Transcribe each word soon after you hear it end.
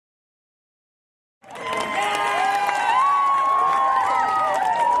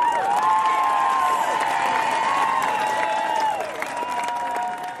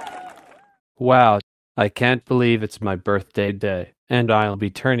Wow, I can't believe it's my birthday day, and I'll be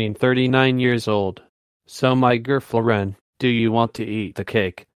turning 39 years old. So my girlfriend, do you want to eat the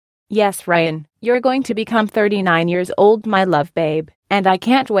cake? Yes, Ryan, you're going to become 39 years old, my love babe, and I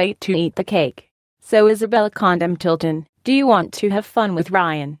can't wait to eat the cake. So Isabella Condom Tilton, do you want to have fun with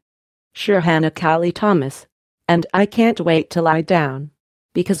Ryan? Sure, Hannah Callie Thomas. And I can't wait to lie down.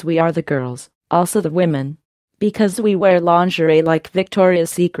 Because we are the girls, also the women. Because we wear lingerie like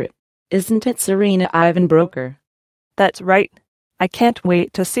Victoria's Secret. Isn't it, Serena Ivan Broker? That's right. I can't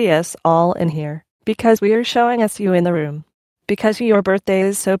wait to see us all in here, because we are showing us you in the room. Because your birthday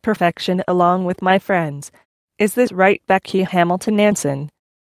is so perfection along with my friends. Is this right, Becky Hamilton Nansen?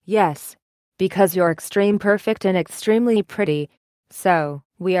 Yes, because you're extreme perfect and extremely pretty. So,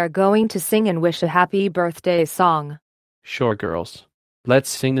 we are going to sing and wish a happy birthday song. Sure, girls. Let's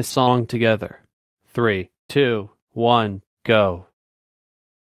sing the song together. 3, 2, 1, go.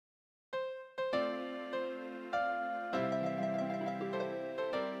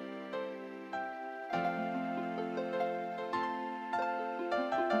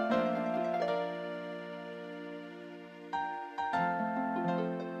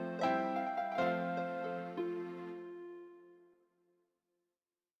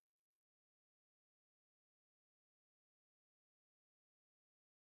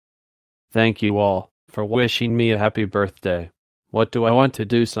 Thank you all for wishing me a happy birthday. What do I want to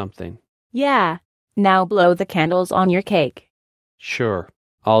do something? Yeah. Now blow the candles on your cake. Sure,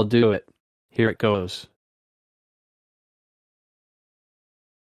 I'll do it. Here it goes.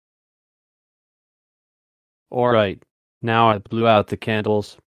 Alright, now I blew out the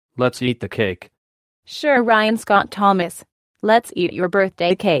candles. Let's eat the cake. Sure, Ryan Scott Thomas. Let's eat your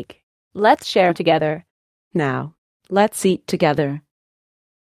birthday cake. Let's share together. Now, let's eat together.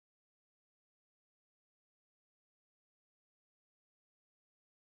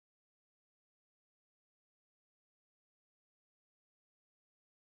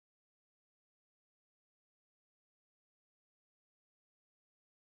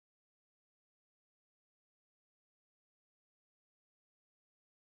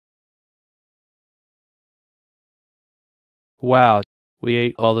 Wow, we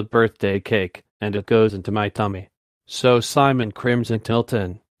ate all the birthday cake, and it goes into my tummy. So Simon Crimson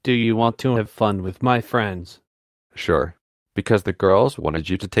Tilton, do you want to have fun with my friends? Sure. Because the girls wanted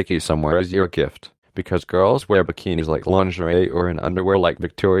you to take you somewhere as your gift. Because girls wear bikinis like lingerie or in underwear like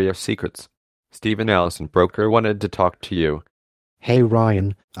Victoria's Secrets. Stephen Allison Broker wanted to talk to you. Hey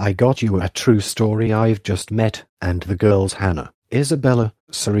Ryan, I got you a true story. I've just met, and the girls Hannah, Isabella,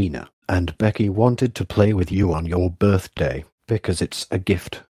 Serena, and Becky wanted to play with you on your birthday, because it's a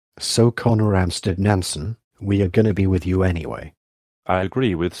gift. So Connor Amstead Nansen, we are gonna be with you anyway. I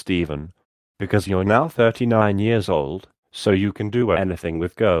agree with Stephen, because you're now 39 years old, so you can do anything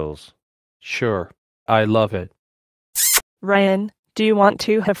with girls. Sure, I love it. Ryan, do you want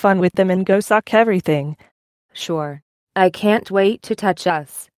to have fun with them and go suck everything? Sure. I can't wait to touch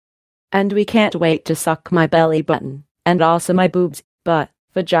us. And we can't wait to suck my belly button, and also my boobs, butt,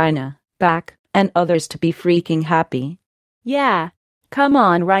 vagina, back, and others to be freaking happy. Yeah. Come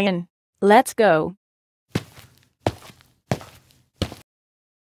on, Ryan. Let's go.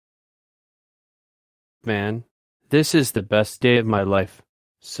 Man, this is the best day of my life.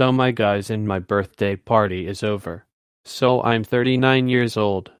 So my guys and my birthday party is over. So I'm 39 years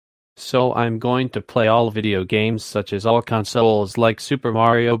old. So I'm going to play all video games such as all consoles like Super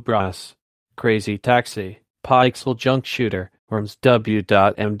Mario Bros., Crazy Taxi, Pixel Junk Shooter, Worms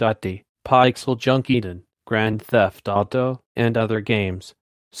W.M.D, Pixel Junk Eden, Grand Theft Auto, and other games.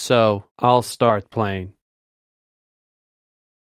 So I'll start playing.